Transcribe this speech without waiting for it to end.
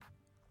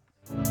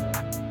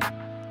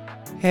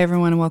Hey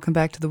everyone, and welcome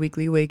back to the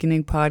Weekly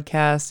Awakening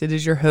podcast. It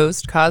is your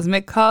host,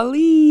 Cosmic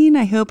Colleen.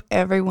 I hope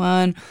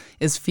everyone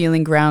is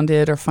feeling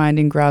grounded or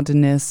finding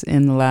groundedness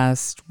in the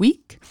last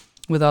week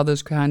with all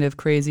those kind of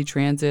crazy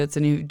transits.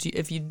 And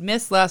if you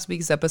missed last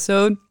week's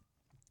episode,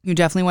 you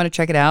definitely want to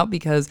check it out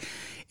because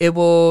it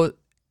will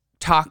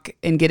talk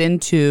and get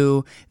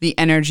into the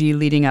energy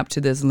leading up to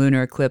this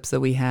lunar eclipse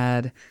that we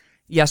had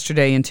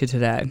yesterday into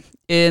today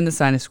in the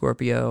sign of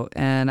Scorpio.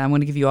 And I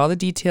want to give you all the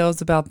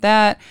details about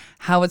that,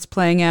 how it's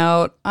playing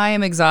out. I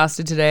am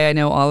exhausted today. I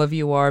know all of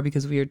you are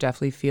because we are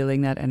definitely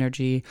feeling that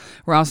energy.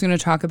 We're also going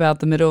to talk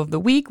about the middle of the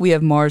week. We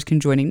have Mars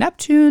conjoining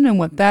Neptune and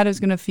what that is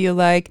going to feel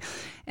like.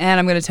 And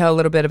I'm going to tell a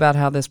little bit about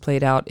how this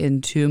played out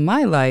into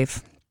my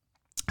life.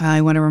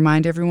 I want to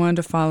remind everyone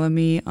to follow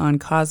me on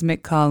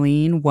Cosmic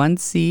Colleen,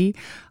 1C.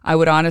 I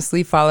would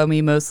honestly follow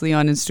me mostly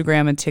on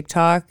Instagram and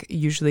TikTok.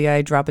 Usually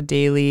I drop a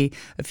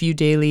few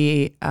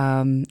daily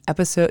mini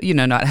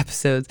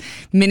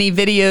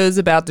videos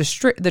about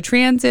the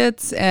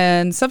transits.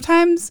 And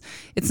sometimes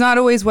it's not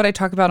always what I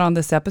talk about on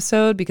this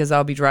episode because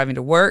I'll be driving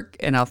to work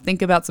and I'll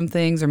think about some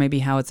things or maybe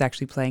how it's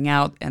actually playing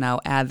out, and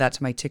I'll add that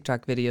to my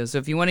TikTok videos. So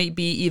if you want to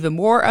be even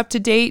more up to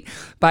date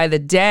by the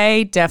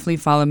day, definitely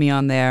follow me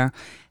on there.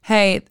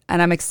 Hey,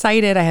 and I'm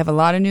excited. I have a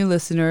lot of new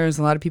listeners.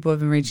 A lot of people have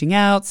been reaching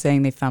out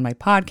saying they found my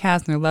podcast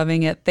and they're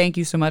loving it. Thank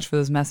you so much for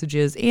those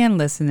messages and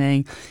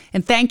listening.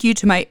 And thank you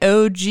to my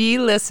OG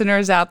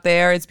listeners out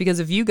there. It's because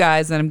of you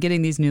guys that I'm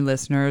getting these new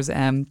listeners.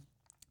 And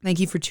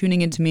thank you for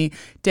tuning into me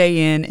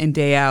day in and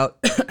day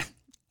out.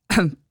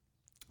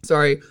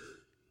 Sorry.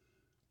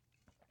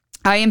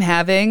 I am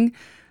having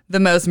the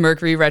most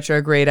Mercury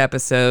retrograde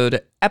episodes,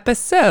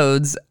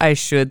 I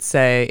should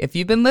say. If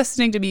you've been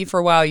listening to me for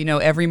a while, you know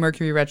every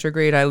Mercury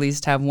retrograde, I at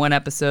least have one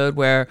episode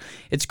where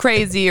it's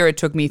crazy or it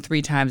took me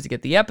 3 times to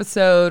get the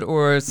episode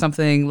or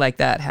something like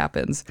that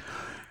happens.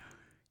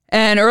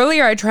 And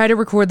earlier I tried to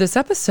record this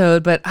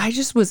episode, but I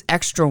just was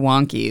extra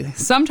wonky.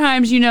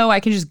 Sometimes, I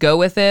can just go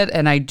with it,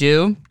 and I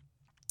do.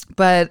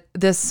 But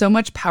there's so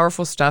much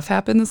powerful stuff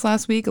happened this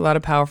last week, a lot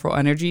of powerful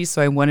energy.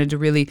 So I wanted to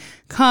really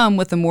come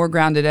with a more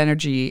grounded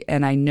energy.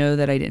 And I know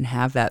that I didn't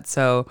have that.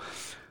 So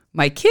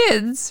my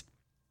kids,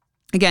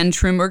 again,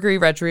 true Mercury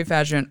retrograde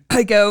fashion,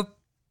 I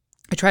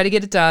try to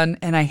get it done.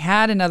 And I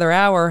had another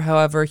hour.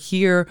 However,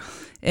 here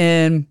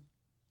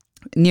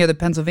near the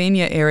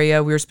Pennsylvania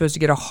area, we were supposed to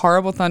get a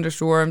horrible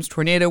thunderstorms,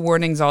 tornado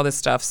warnings, all this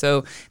stuff.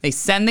 So they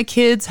send the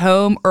kids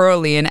home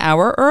early, an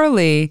hour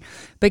early.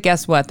 But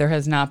guess what? There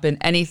has not been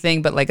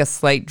anything but like a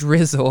slight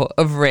drizzle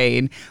of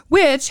rain,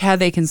 which had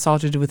they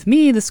consulted with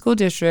me, the school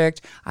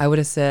district, I would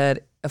have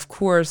said, of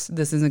course,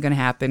 this isn't going to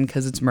happen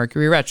because it's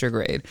Mercury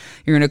retrograde.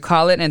 You're going to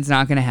call it and it's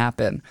not going to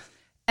happen.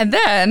 And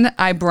then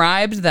I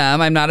bribed them.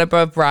 I'm not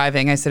above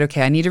bribing. I said,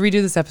 okay, I need to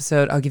redo this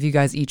episode. I'll give you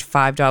guys each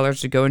 $5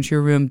 to go into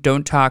your room.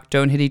 Don't talk,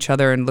 don't hit each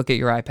other, and look at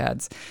your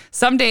iPads.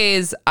 Some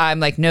days I'm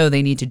like, no,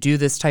 they need to do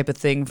this type of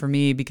thing for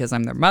me because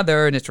I'm their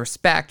mother and it's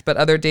respect. But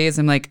other days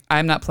I'm like,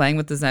 I'm not playing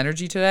with this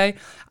energy today.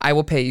 I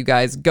will pay you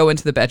guys. Go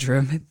into the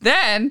bedroom.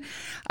 Then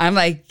I'm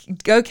like,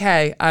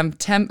 okay, I'm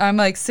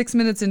like 6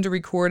 minutes into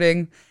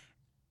recording.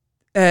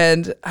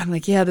 And I'm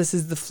like, yeah,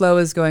 the flow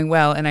is going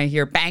well. And I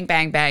hear bang,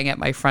 bang, bang at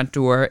my front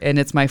door. And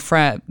it's my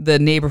friend, the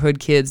neighborhood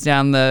kids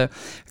down a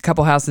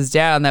couple houses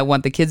down that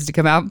want the kids to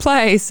come out and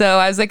play. So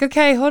I was like,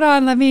 okay, hold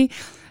on. Let me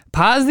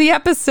pause the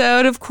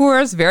episode, of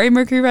course. Very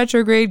Mercury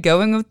retrograde,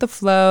 going with the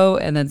flow.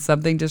 And then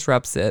something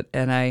disrupts it.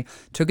 And I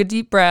took a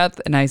deep breath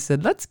and I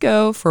said, let's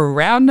go for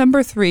round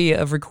number 3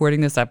 of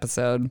recording this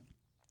episode.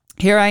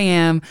 Here I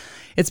am.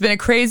 It's been a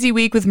crazy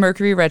week with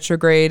Mercury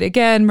retrograde.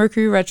 Again,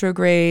 Mercury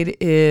retrograde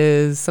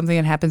is something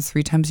that happens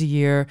 3 times a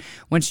year.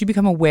 Once you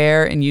become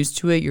aware and used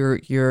to it,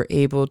 you're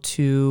able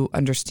to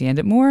understand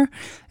it more.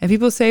 And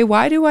people say,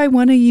 why do I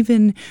want to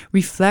even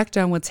reflect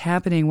on what's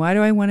happening? Why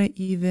do I want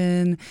to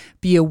even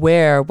be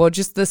aware? Well,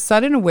 just the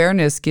sudden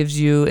awareness gives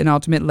you an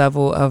ultimate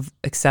level of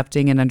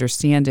accepting and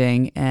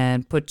understanding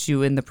and puts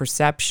you in the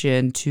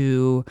perception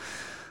to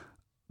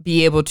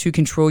be able to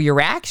control your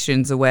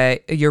reactions in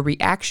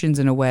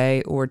a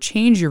way, or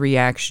change your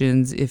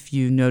reactions if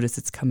you notice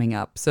it's coming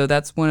up. So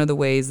that's one of the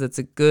ways that's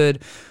a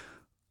good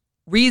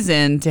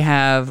reason to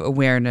have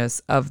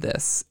awareness of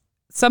this.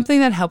 Something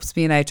that helps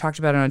me, and I talked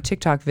about it on a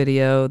TikTok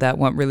video that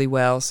went really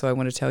well, so I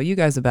want to tell you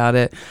guys about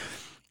it.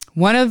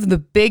 One of the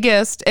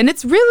biggest, and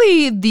it's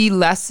really the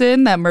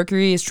lesson that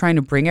Mercury is trying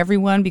to bring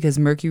everyone, because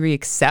Mercury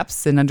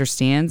accepts and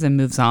understands and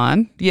moves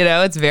on.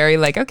 It's very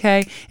like,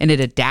 okay, and it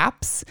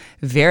adapts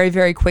very,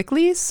 very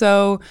quickly.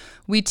 So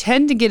we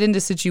tend to get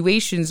into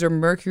situations, or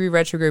Mercury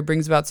retrograde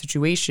brings about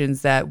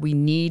situations that we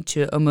need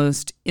to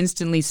almost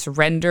instantly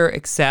surrender,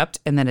 accept,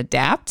 and then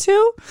adapt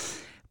to.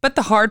 But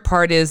the hard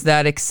part is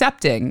that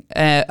accepting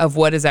of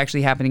what is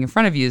actually happening in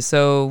front of you.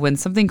 So when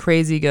something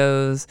crazy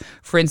goes,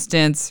 for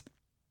instance,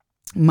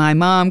 my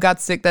mom got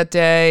sick that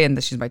day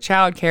and she's my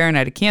childcare and I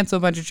had to cancel a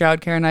bunch of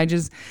childcare and I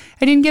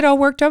didn't get all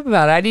worked up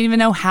about it. I didn't even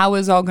know how it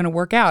was all going to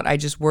work out. I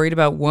just worried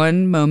about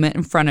one moment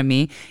in front of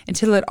me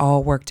until it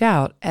all worked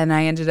out. And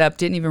I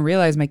didn't even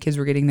realize my kids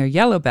were getting their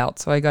yellow belt.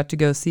 So I got to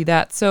go see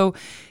that. So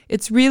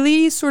it's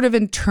really sort of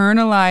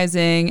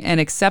internalizing and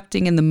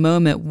accepting in the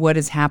moment what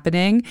is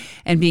happening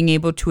and being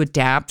able to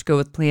adapt, go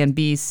with plan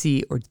B,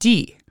 C, or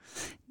D.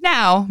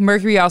 Now,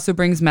 Mercury also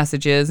brings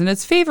messages, and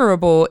it's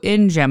favorable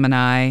in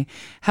Gemini.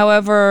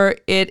 However,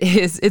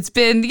 it's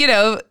been,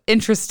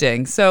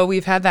 interesting. So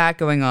we've had that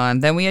going on.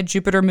 Then we had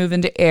Jupiter move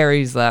into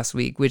Aries last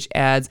week, which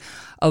adds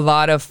a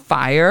lot of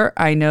fire.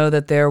 I know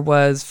that there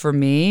was, for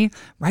me,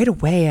 right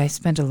away, I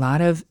spent a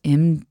lot of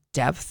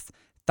in-depth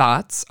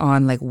thoughts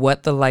on like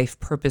what the life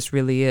purpose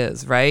really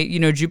is, right?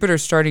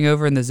 Jupiter's starting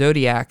over in the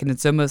zodiac, and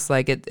it's almost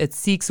like it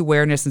seeks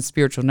awareness and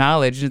spiritual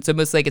knowledge. And it's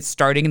almost like it's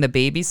starting in the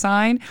baby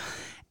sign.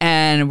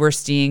 And we're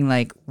seeing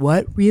like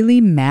what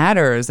really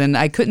matters. And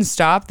I couldn't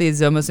stop these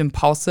almost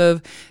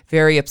impulsive,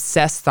 very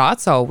obsessed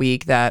thoughts all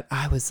week that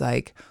I was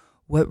like,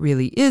 what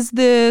really is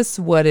this?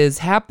 What is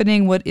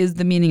happening? What is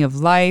the meaning of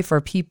life?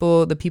 Are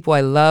the people I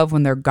love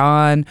when they're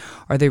gone,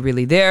 are they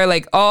really there?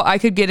 Like, I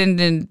could get in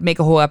and make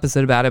a whole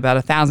episode about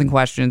 1,000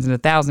 questions and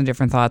 1,000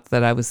 different thoughts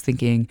that I was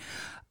thinking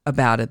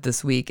about it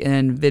this week,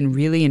 and been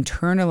really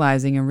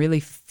internalizing and really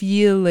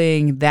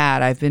feeling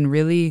that. I've been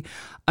really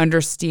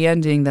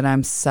understanding that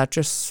I'm such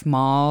a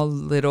small,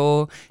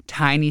 little,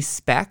 tiny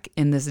speck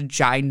in this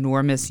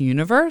ginormous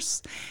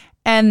universe.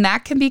 And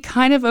that can be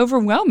kind of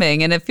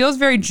overwhelming. And it feels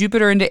very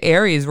Jupiter into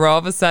Aries. We're all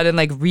of a sudden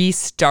like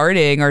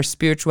restarting our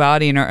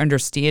spirituality and our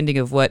understanding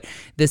of what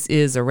this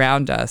is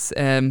around us.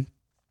 And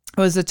it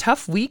was a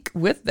tough week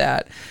with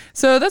that.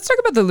 So let's talk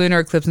about the lunar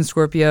eclipse in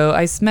Scorpio.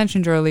 I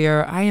mentioned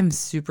earlier, I am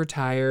super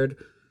tired.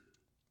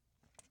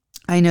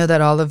 I know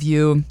that all of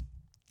you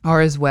are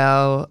as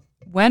well.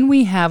 When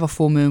we have a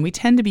full moon, we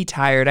tend to be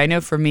tired. I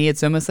know for me,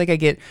 it's almost like I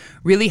get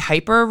really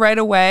hyper right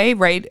away,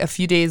 right? A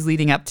few days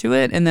leading up to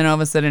it. And then all of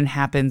a sudden it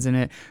happens and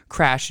it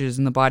crashes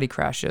and the body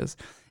crashes.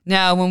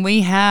 Now, when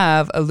we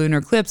have a lunar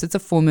eclipse, it's a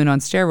full moon on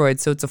steroids.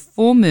 So it's a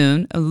full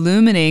moon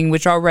illuminating,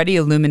 which already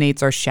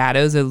illuminates our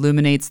shadows,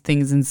 illuminates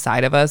things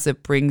inside of us.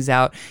 It brings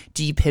out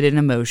deep hidden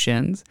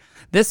emotions.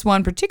 This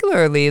one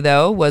particularly,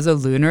 though, was a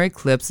lunar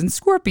eclipse in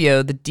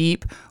Scorpio, the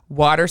deep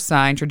water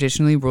sign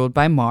traditionally ruled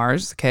by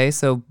Mars. Okay,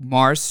 so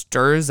Mars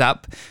stirs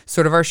up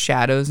sort of our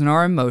shadows and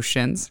our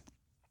emotions.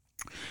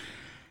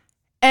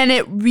 And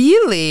it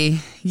really,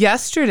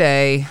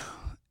 yesterday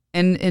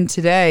and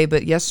today,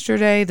 but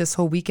yesterday, this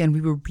whole weekend,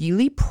 we were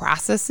really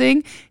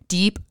processing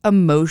deep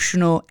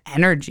emotional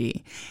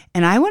energy.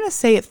 And I want to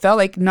say it felt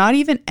like not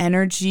even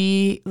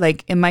energy,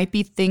 like it might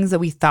be things that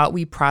we thought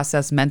we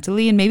processed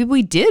mentally. And maybe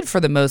we did for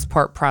the most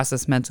part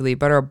process mentally,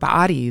 but our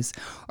bodies,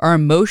 our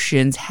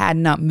emotions had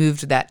not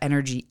moved that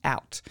energy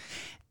out.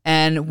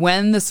 And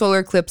when the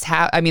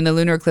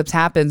lunar eclipse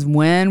happens,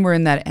 when we're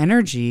in that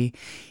energy,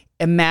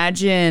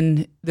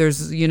 imagine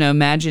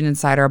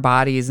inside our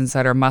bodies,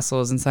 inside our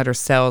muscles, inside our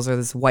cells are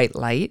this white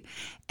light,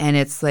 and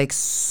it's like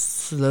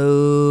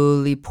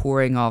slowly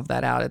pouring all of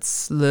that out. It's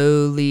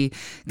slowly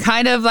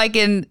kind of like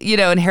in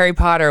Harry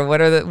Potter,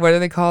 what are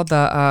they called?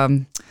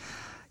 The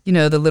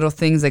little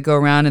things that go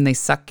around and they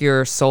suck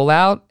your soul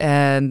out,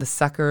 and the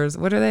suckers,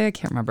 what are they? I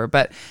can't remember.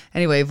 But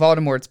anyway,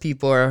 Voldemort's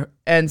people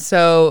and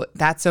so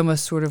that's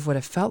almost sort of what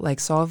it felt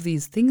like. So all of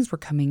these things were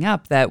coming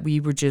up that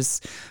we were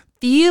just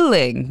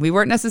feeling. We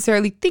weren't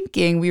necessarily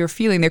thinking, we were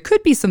feeling. There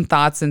could be some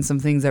thoughts and some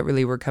things that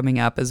really were coming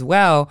up as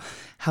well.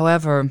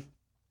 However,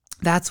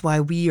 that's why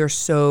we are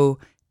so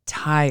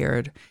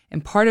tired.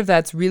 And part of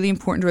that's really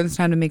important during this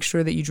time to make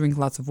sure that you drink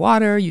lots of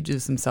water, you do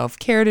some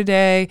self-care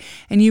today,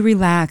 and you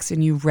relax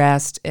and you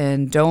rest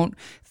and don't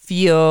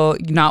feel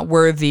not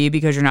worthy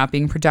because you're not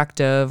being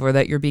productive or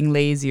that you're being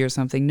lazy or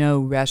something.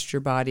 No, rest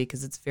your body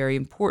because it's very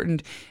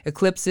important.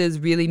 Eclipses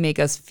really make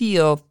us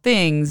feel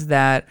things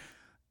that,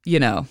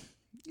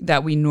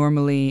 that we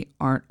normally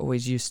aren't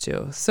always used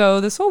to.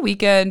 So this whole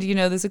weekend,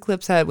 this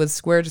eclipse was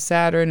square to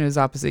Saturn. It was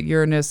opposite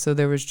Uranus. So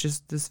there was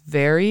just this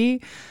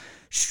very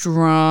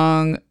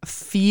strong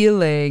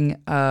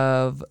feeling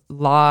of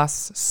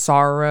loss,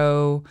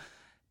 sorrow,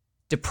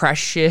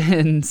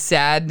 depression,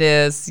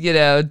 sadness,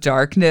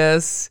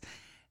 darkness.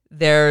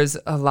 There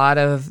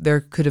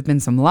could have been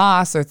some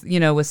loss or,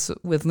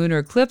 with lunar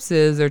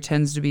eclipses, there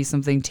tends to be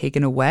something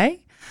taken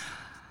away.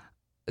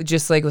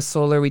 Just like with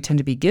solar, we tend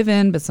to be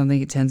given, but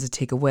something it tends to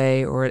take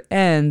away, or it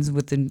ends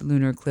with the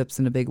lunar eclipse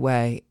in a big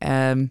way.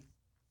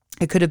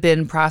 It could have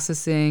been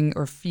processing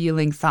or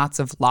feeling thoughts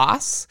of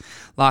loss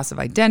of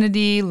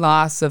identity,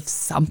 loss of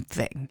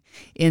something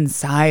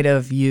inside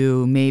of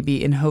you,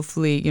 maybe. And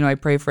hopefully, I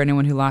pray for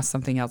anyone who lost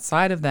something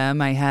outside of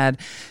them. I had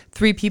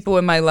 3 people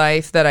in my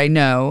life that I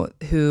know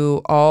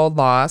who all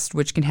lost,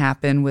 which can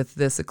happen with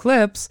this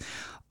eclipse,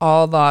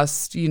 all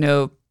lost,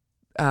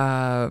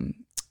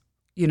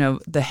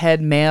 the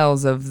head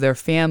males of their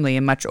family,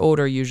 and much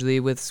older usually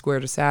with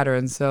square to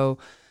Saturn. So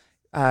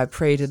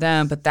pray to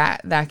them. But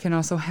that can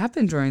also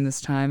happen during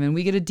this time. And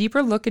we get a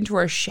deeper look into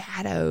our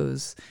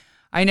shadows,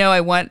 I know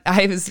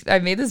I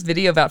made this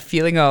video about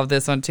feeling all of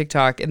this on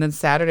TikTok, and then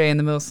Saturday in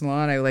the middle of the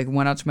salon, I like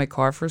went out to my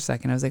car for a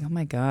second. I was like, oh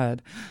my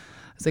God.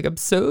 I was like, I'm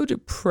so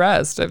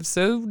depressed. I'm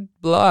so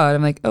blah.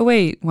 I'm like, oh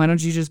wait, why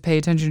don't you just pay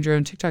attention to your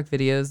own TikTok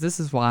videos? This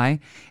is why. And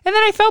then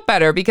I felt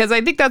better because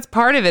I think that's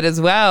part of it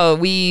as well.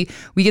 We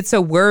get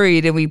so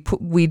worried and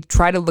we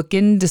try to look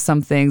into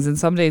some things, and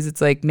some days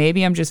it's like,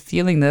 maybe I'm just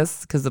feeling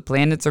this because the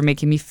planets are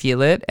making me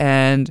feel it,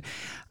 and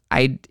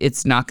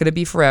it's not going to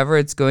be forever.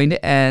 It's going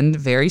to end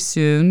very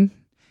soon.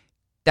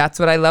 That's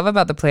what I love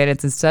about the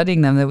planets and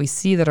studying them, that we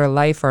see that our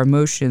life, our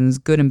emotions,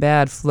 good and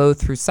bad, flow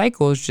through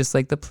cycles just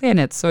like the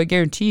planets. So I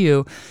guarantee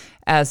you,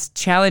 as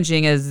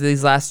challenging as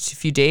these last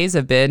few days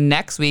have been,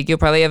 next week you'll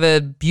probably have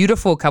a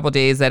beautiful couple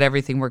days that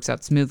everything works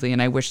out smoothly,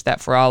 and I wish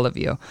that for all of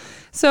you.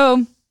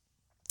 So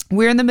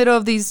we're in the middle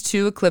of these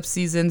 2 eclipse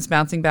seasons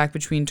bouncing back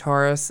between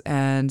Taurus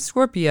and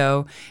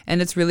Scorpio,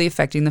 and it's really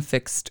affecting the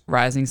fixed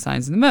rising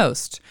signs the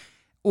most.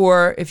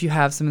 Or if you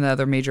have some of the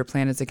other major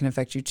planets that can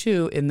affect you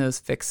too in those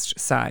fixed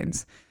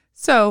signs.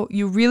 So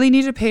you really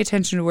need to pay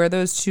attention to where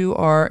those 2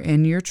 are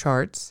in your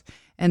charts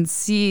and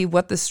see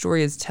what the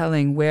story is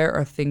telling. Where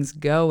are things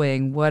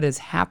going? What is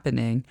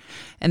happening?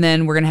 And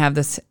then we're going to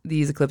have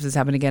these eclipses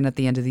happen again at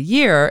the end of the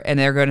year, and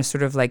they're going to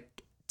sort of like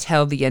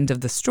tell the end of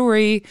the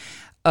story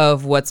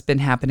of what's been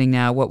happening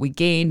now, what we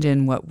gained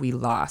and what we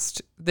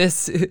lost.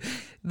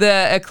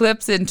 The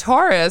eclipse in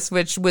Taurus,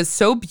 which was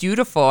so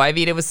beautiful. I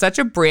mean, it was such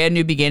a brand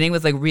new beginning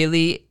with like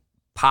really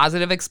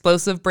positive,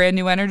 explosive, brand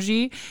new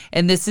energy.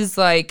 And this is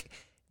like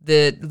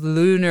the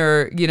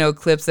lunar,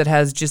 eclipse that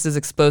has just as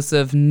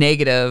explosive,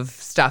 negative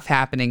stuff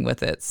happening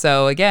with it.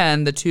 So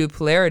again, the 2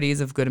 polarities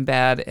of good and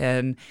bad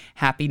and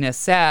happiness,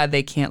 sad,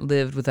 they can't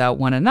live without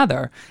one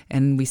another.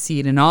 And we see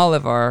it in all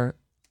of our,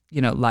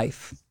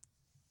 life.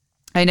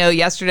 I know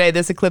yesterday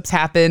this eclipse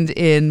happened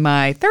in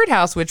my 3rd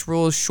house, which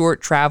rules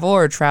short travel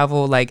or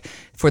travel like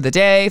for the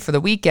day, for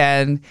the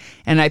weekend.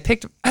 And I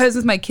was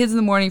with my kids in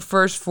the morning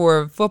first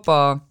for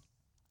football.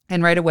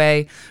 And right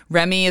away,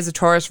 Remy is a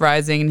Taurus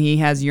rising, and he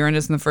has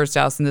Uranus in the 1st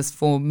house. And this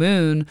full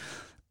moon,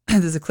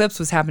 this eclipse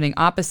was happening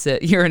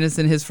opposite Uranus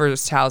in his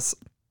 1st house.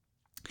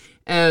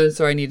 And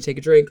so I need to take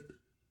a drink.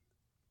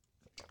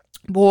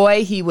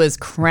 Boy, he was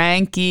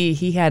cranky.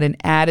 He had an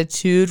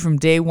attitude from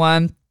day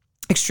one.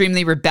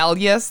 Extremely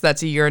rebellious.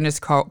 That's a Uranus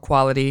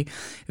quality.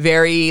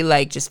 Very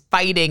like just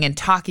fighting and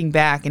talking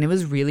back. And it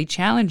was really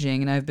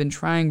challenging. And I've been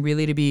trying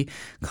really to be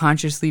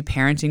consciously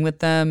parenting with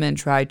them and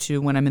try to,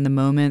 when I'm in the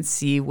moment,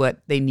 see what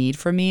they need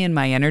from me and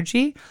my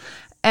energy.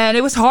 And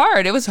it was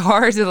hard. It was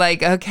hard to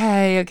like,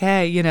 okay,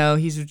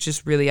 he's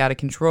just really out of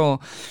control.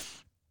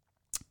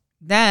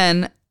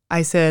 Then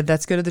I said,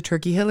 let's go to the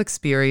Turkey Hill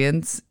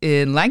experience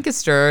in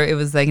Lancaster. It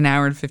was like an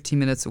hour and 15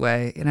 minutes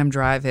away. And I'm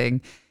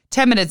driving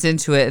 10 minutes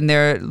into it, and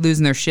they're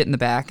losing their shit in the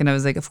back. And I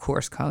was like, of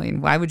course,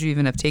 Colleen, why would you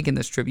even have taken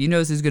this trip? You know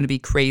this is going to be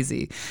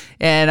crazy.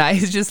 And I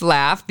just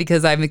laughed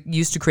because I'm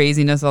used to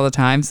craziness all the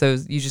time. So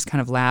you just kind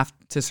of laugh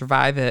to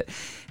survive it.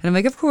 And I'm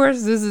like, of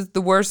course, this is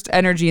the worst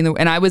energy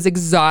and I was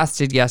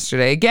exhausted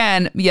yesterday.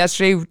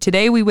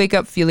 Today we wake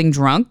up feeling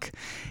drunk,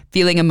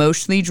 feeling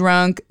emotionally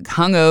drunk,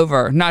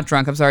 hungover. Not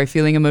drunk, I'm sorry,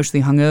 feeling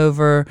emotionally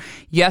hungover.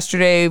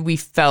 Yesterday we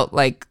felt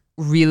like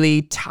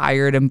really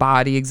tired and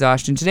body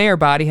exhaustion. Today our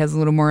body has a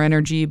little more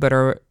energy, but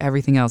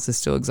everything else is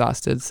still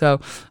exhausted. So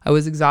I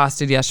was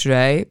exhausted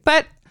yesterday,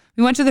 but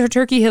we went to the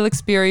Turkey Hill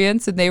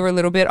experience and they were a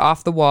little bit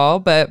off the wall,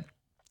 but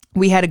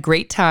we had a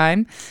great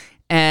time.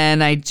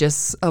 And I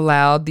just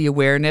allowed the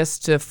awareness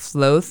to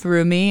flow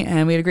through me,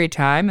 and we had a great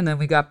time. And then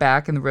we got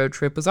back, and the road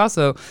trip was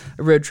also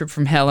a road trip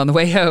from hell on the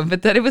way home,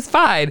 but then it was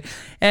fine.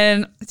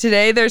 And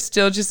today there's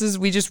still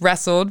we just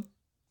wrestled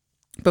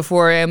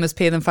before. I almost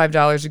paid them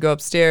 $5 to go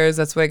upstairs.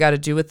 That's what I got to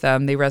do with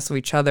them. They wrestle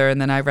each other, and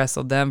then I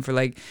wrestled them for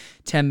like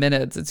 10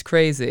 minutes. It's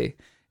crazy.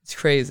 It's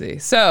crazy.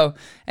 So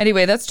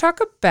anyway, let's talk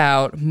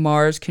about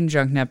Mars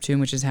conjunct Neptune,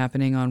 which is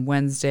happening on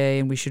Wednesday.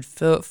 And we should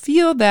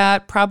feel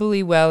that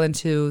probably well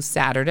into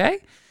Saturday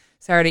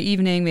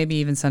evening, maybe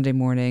even Sunday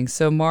morning.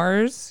 So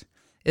Mars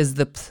is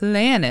the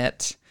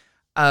planet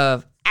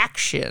of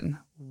action,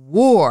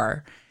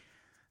 war,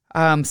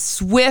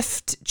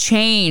 swift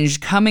change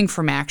coming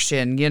from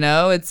action.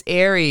 It's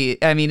Aries.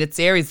 It's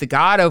Aries, the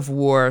god of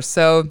war.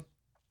 So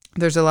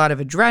there's a lot of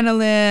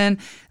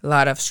adrenaline, a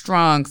lot of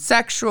strong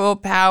sexual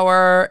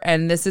power,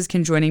 and this is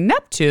conjoining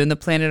Neptune, the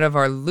planet of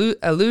our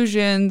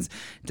illusions,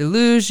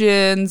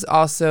 delusions,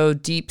 also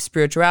deep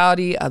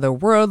spirituality,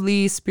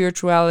 otherworldly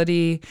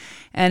spirituality,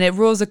 and it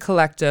rules a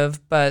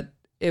collective, but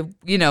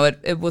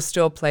it will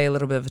still play a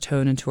little bit of a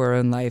tone into our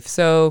own life.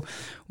 So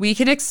we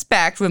can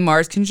expect when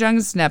Mars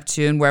conjuncts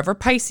Neptune, wherever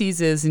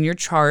Pisces is in your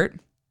chart,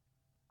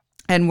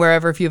 and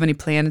wherever, if you have any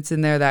planets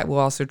in there, that will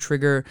also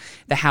trigger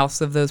the house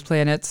of those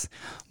planets.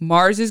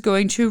 Mars is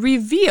going to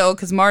reveal,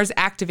 because Mars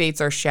activates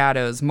our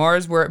shadows.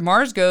 Where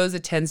Mars goes,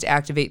 it tends to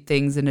activate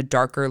things in a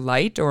darker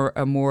light or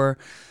a more,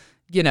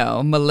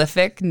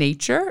 malefic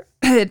nature.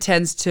 It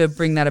tends to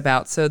bring that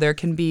about. So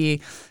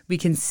we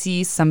can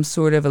see some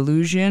sort of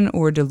illusion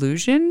or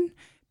delusion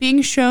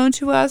being shown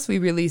to us. We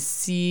really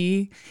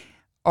see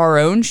our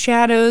own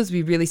shadows.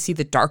 We really see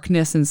the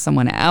darkness in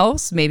someone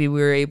else. Maybe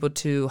we were able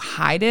to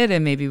hide it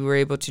and maybe we were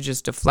able to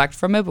just deflect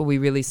from it, but we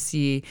really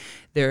see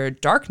their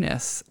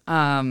darkness.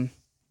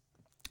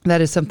 That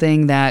is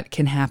something that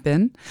can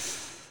happen.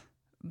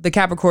 The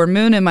Capricorn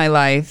moon in my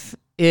life,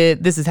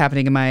 this is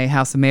happening in my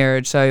house of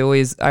marriage. So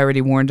I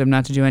already warned him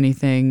not to do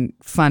anything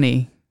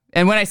funny.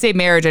 And when I say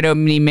marriage, I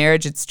don't mean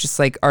marriage. It's just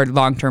like our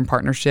long-term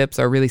partnerships,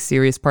 our really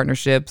serious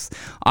partnerships,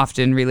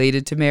 often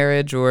related to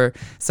marriage or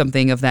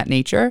something of that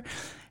nature.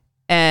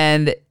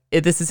 And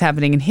this is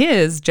happening in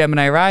his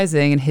Gemini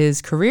rising in his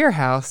career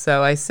house.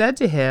 So I said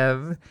to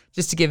him,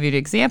 just to give you an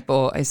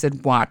example, I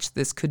said, watch,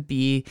 this could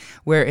be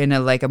where in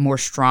a more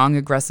strong,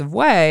 aggressive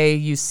way,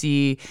 you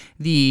see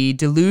the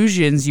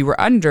delusions you were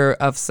under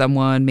of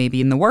someone maybe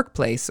in the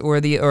workplace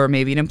or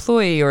maybe an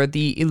employee, or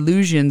the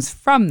illusions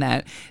from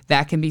that.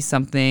 That can be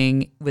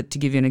something, to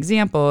give you an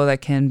example,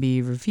 that can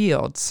be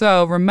revealed.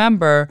 So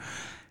remember,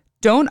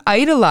 don't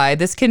idolize.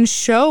 This can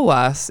show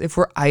us if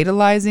we're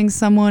idolizing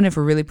someone, if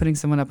we're really putting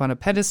someone up on a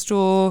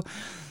pedestal,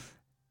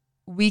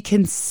 we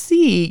can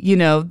see,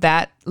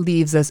 that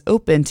leaves us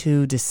open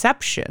to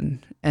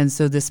deception. And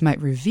so this might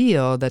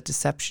reveal that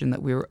deception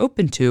that we were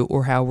open to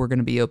or how we're going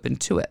to be open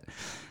to it.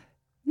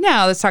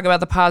 Now, let's talk about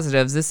the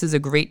positives. This is a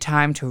great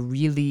time to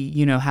really,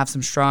 have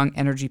some strong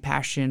energy,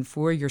 passion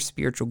for your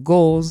spiritual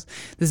goals.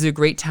 This is a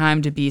great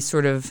time to be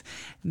sort of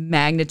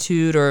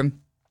magnitude or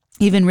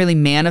even really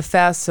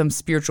manifest some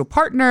spiritual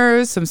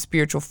partners, some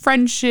spiritual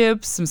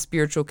friendships, some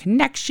spiritual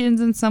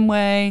connections in some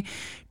way.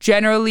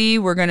 Generally,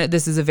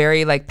 this is a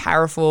very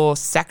powerful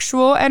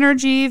sexual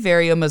energy,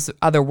 very almost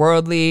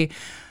otherworldly,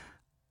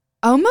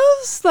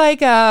 almost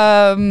like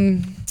I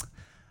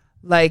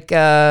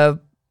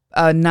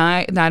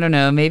don't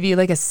know, maybe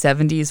like a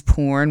 70s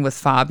porn with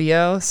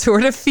Fabio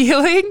sort of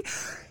feeling.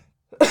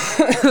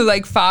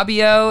 Like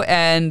Fabio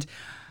and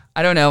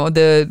I don't know,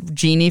 the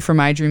genie from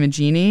I Dream a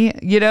Genie,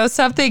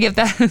 something, if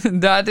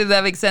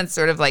that makes sense,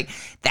 sort of like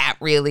that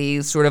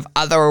really sort of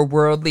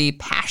otherworldly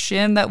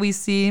passion that we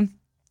see.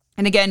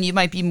 And again, you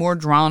might be more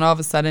drawn all of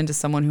a sudden to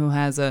someone who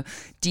has a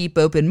deep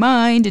open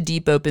mind, a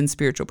deep open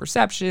spiritual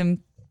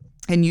perception,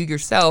 and you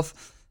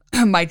yourself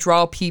might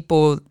draw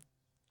people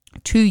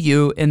to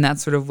you in that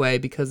sort of way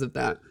because of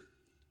that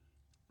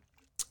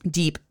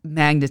deep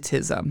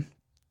magnetism.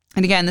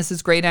 And again, this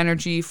is great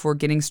energy for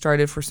getting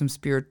started for some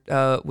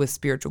with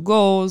spiritual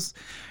goals,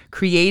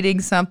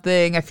 creating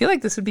something. I feel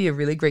like this would be a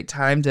really great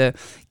time to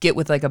get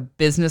with a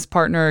business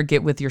partner,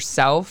 get with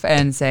yourself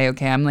and say,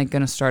 okay, I'm going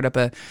to start up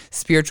a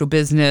spiritual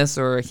business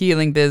or a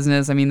healing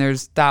business. I mean,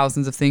 there's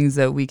thousands of things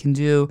that we can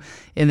do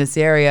in this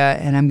area.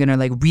 And I'm going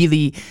to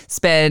really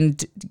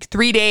spend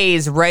 3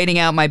 days writing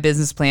out my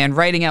business plan,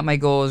 writing out my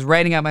goals,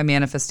 writing out my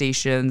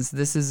manifestations.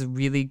 This is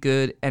really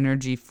good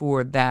energy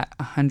for that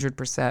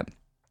 100%.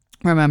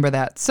 Remember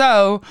that.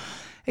 So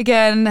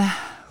again,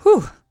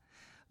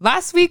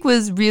 last week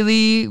was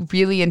really,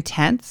 really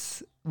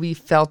intense. We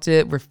felt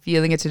it. We're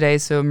feeling it today.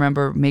 So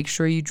remember, make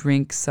sure you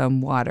drink some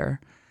water.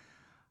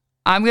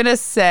 I'm going to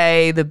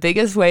say the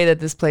biggest way that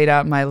this played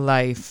out in my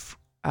life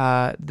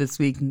this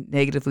week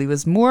negatively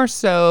was more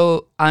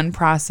so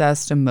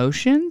unprocessed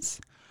emotions.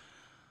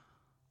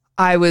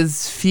 I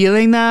was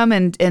feeling them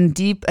and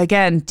deep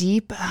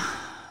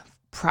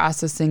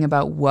processing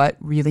about what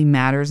really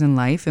matters in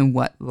life and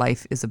what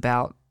life is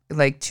about.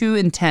 Too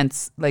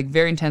intense,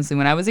 very intensely.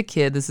 When I was a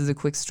kid, this is a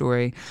quick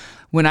story.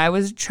 When I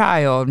was a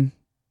child,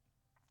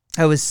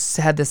 I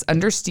had this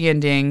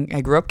understanding.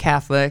 I grew up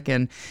Catholic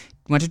and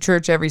went to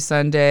church every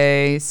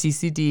Sunday,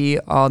 CCD,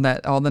 all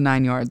the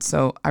 9 yards.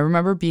 So I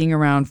remember being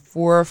around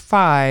 4 or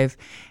 5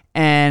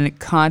 and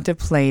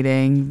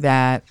contemplating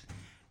that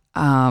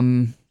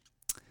I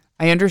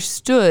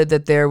understood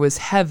that there was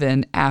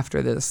heaven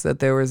after this, that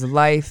there was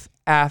life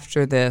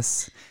after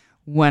this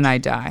when I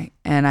die.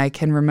 And I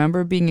can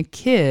remember being a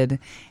kid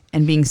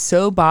and being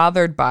so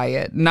bothered by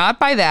it, not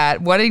by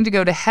that, wanting to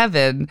go to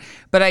heaven,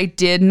 but I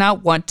did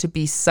not want to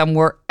be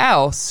somewhere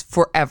else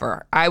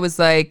forever. I was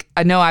like,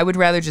 no, I would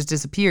rather just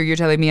disappear. You're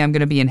telling me I'm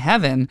going to be in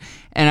heaven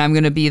and I'm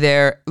going to be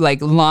there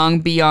long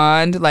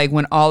beyond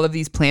when all of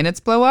these planets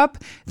blow up.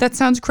 That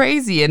sounds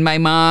crazy. And my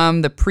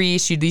mom, the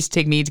priest, she'd used to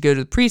take me to go to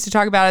the priest to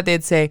talk about it.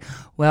 They'd say,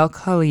 well,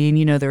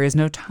 Colleen, there is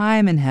no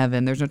time in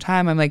heaven. There's no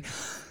time. I'm like,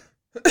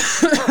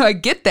 I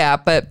get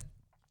that, but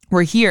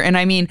we're here. And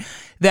I mean,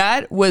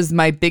 that was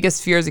my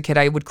biggest fear as a kid.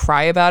 I would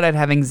cry about it, I'd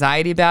have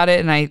anxiety about it.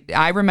 And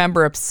I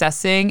remember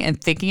obsessing and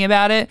thinking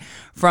about it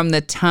from the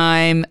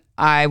time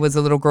I was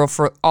a little girl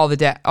for all the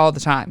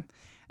time.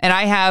 And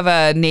I have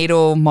a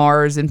natal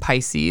Mars in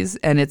Pisces,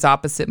 and it's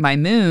opposite my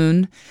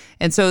moon.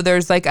 And so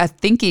there's a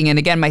thinking. And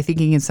again, my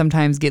thinking can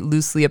sometimes get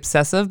loosely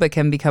obsessive, but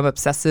can become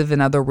obsessive in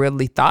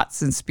otherworldly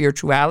thoughts and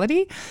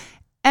spirituality.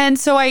 And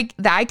so I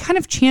kind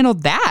of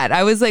channeled that.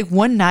 I was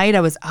one night I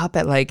was up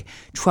at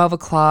 12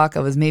 o'clock. I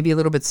was maybe a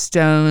little bit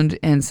stoned.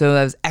 And so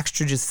I was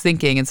extra just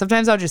thinking. And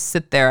sometimes I'll just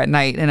sit there at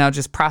night and I'll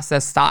just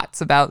process thoughts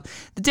about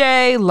the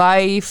day,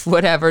 life,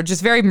 whatever.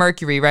 Just very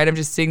Mercury, right? I'm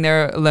just sitting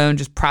there alone,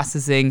 just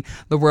processing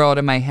the world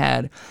in my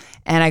head.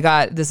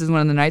 And this is one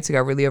of the nights I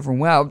got really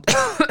overwhelmed.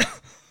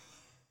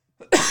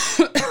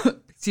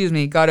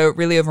 got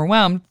really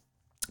overwhelmed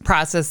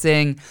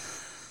processing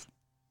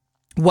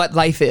what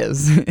life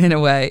is in a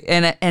way.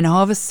 And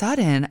all of a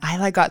sudden I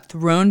like got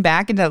thrown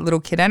back into that little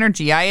kid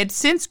energy. I had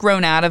since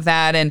grown out of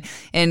that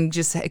and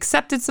just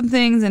accepted some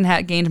things and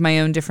had gained my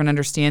own different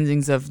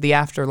understandings of the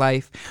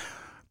afterlife.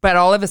 But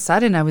all of a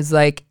sudden I was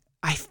like,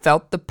 I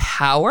felt the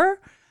power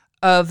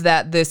of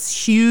that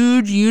this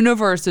huge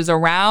universe is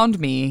around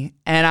me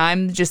and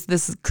I'm just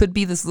this could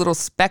be this little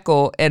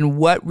speckle, and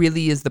what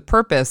really is the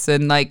purpose?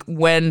 And like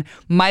when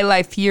my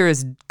life here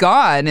is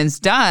gone and is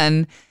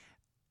done,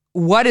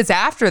 what is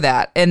after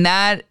that? And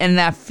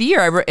that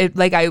fear,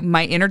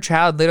 my inner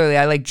child, literally,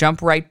 I like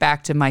jump right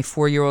back to my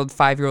 4-year-old,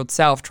 5-year-old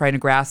self trying to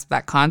grasp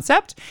that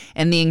concept,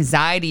 and the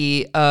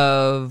anxiety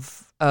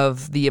of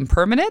the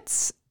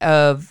impermanence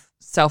of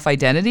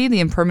self-identity, the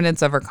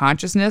impermanence of our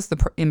consciousness,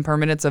 the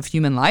impermanence of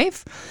human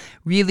life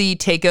really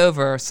take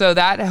over. So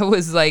that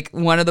was like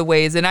one of the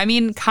ways, and I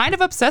mean kind of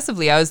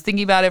obsessively, I was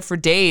thinking about it for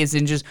days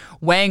and just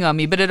weighing on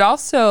me, but it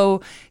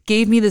also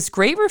gave me this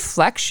great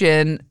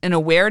reflection and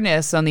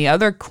awareness on the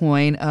other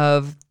coin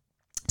of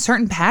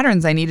certain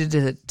patterns I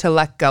needed to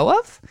let go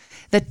of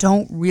that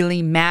don't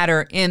really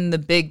matter in the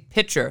big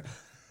picture.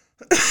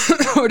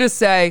 Or to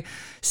say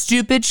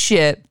stupid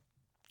shit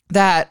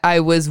that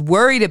I was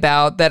worried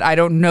about that I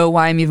don't know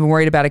why I'm even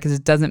worried about it, because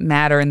it doesn't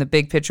matter in the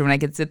big picture. When I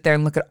could sit there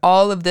and look at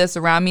all of this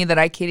around me that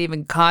I can't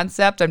even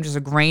concept, I'm just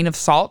a grain of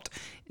salt,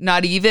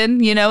 not even,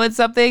 it's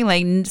something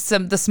like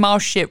the small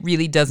shit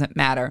really doesn't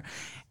matter.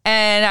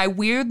 And I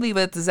weirdly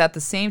was at the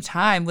same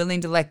time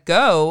willing to let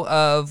go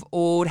of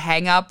old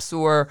hangups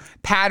or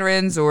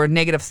patterns or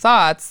negative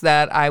thoughts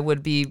that I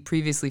would be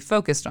previously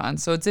focused on.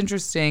 So it's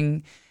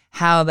interesting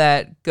how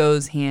that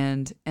goes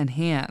hand in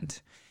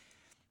hand.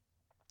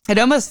 It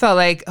almost felt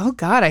like, oh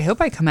God, I hope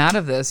I come out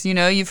of this.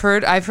 I've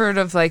heard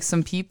of like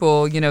some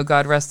people,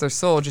 God rest their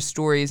soul, just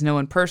stories, no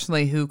one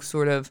personally, who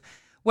sort of,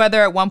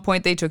 whether at one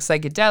point they took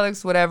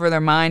psychedelics, whatever,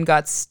 their mind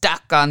got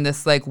stuck on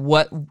this, like,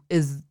 what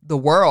is the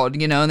world,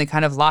 and they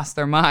kind of lost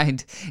their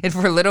mind. And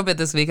for a little bit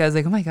this week, I was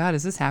like, oh my God,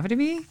 is this happening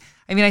to me?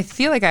 I mean, I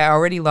feel like I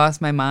already lost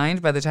my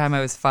mind by the time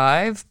I was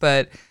 5,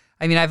 but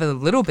I mean, I have a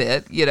little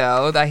bit,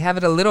 I have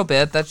it a little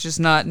bit. That's just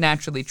not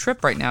naturally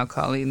trip right now,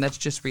 Colleen. That's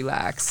just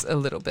relax a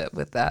little bit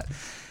with that.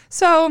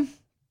 So,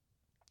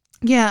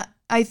 yeah,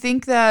 I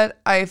think that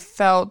I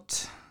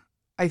felt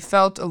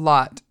a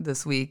lot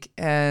this week,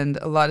 and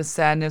a lot of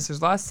sadness. There's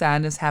a lot of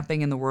sadness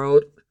happening in the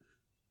world.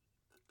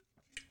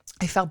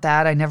 I felt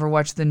that. I never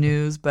watched the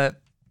news,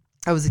 but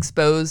I was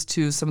exposed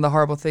to some of the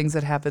horrible things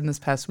that happened this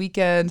past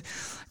weekend.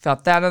 I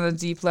felt that on a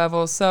deep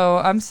level. So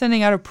I'm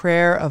sending out a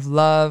prayer of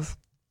love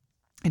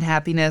and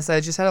happiness.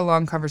 I just had a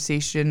long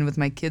conversation with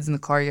my kids in the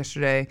car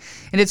yesterday,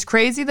 and it's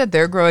crazy that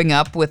they're growing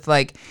up with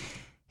like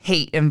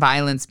hate and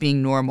violence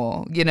being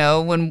normal.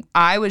 When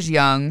I was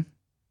young,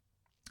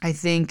 I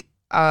think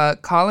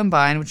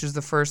Columbine, which was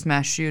the first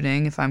mass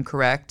shooting, if I'm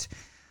correct,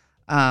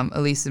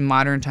 at least in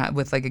modern time,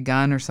 with like a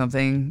gun or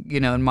something,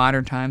 in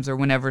modern times or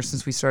whenever,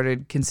 since we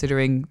started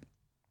considering,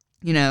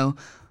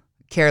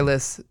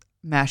 careless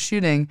mass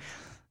shooting,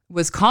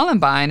 was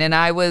Columbine. And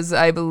I was,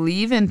 I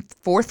believe, in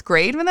 4th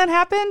grade when that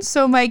happened.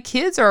 So my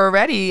kids are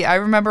already, I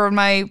remember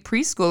my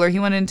preschooler, he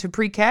went into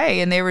pre-K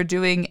and they were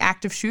doing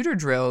active shooter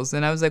drills.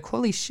 And I was like,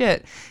 holy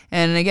shit.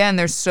 And again,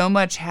 there's so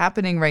much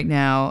happening right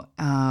now.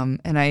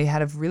 And I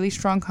had a really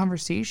strong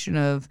conversation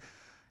of,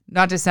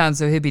 not to sound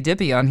so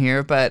hippy-dippy on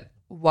here, but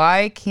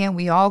why can't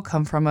we all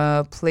come from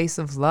a place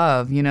of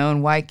love,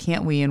 and why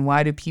can't we? And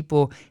why do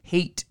people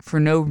hate for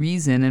no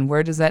reason? And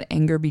where does that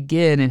anger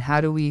begin? And how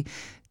do we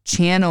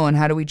channel, and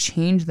how do we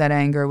change that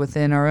anger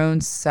within our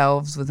own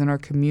selves, within our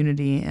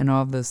community, and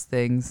all of those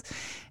things?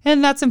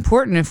 And that's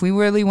important. If we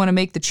really want to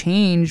make the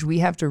change, we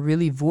have to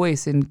really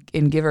voice and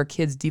give our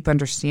kids deep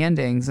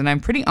understandings. And I'm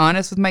pretty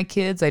honest with my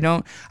kids.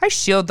 I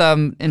shield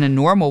them in a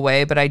normal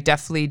way, but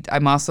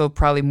I'm also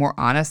probably more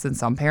honest than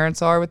some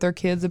parents are with their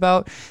kids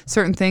about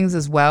certain things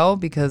as well,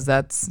 because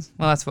that's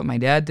what my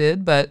dad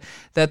did, but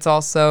that's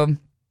also,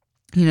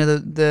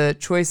 the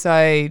choice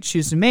I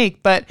choose to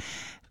make. But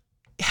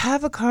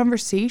have a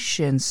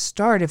conversation,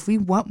 start. If we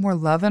want more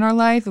love in our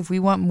life, if we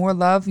want more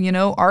love,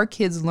 our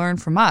kids learn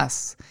from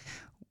us.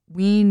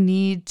 We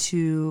need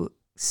to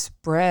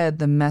spread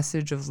the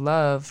message of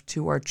love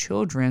to our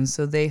children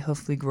so they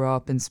hopefully grow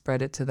up and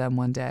spread it to them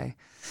one day.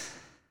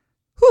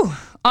 Whew.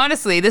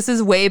 Honestly, this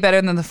is way better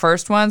than the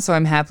first one, so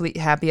I'm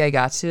happy I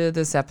got to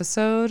this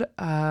episode.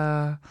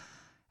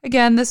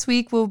 Again, this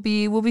week we'll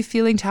be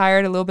feeling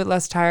tired, a little bit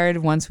less tired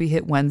once we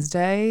hit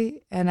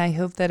Wednesday, and I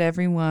hope that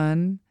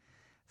everyone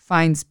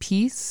finds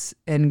peace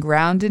and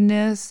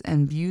groundedness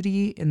and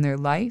beauty in their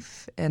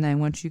life. And I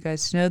want you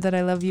guys to know that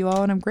I love you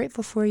all and I'm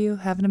grateful for you.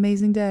 Have an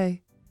amazing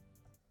day.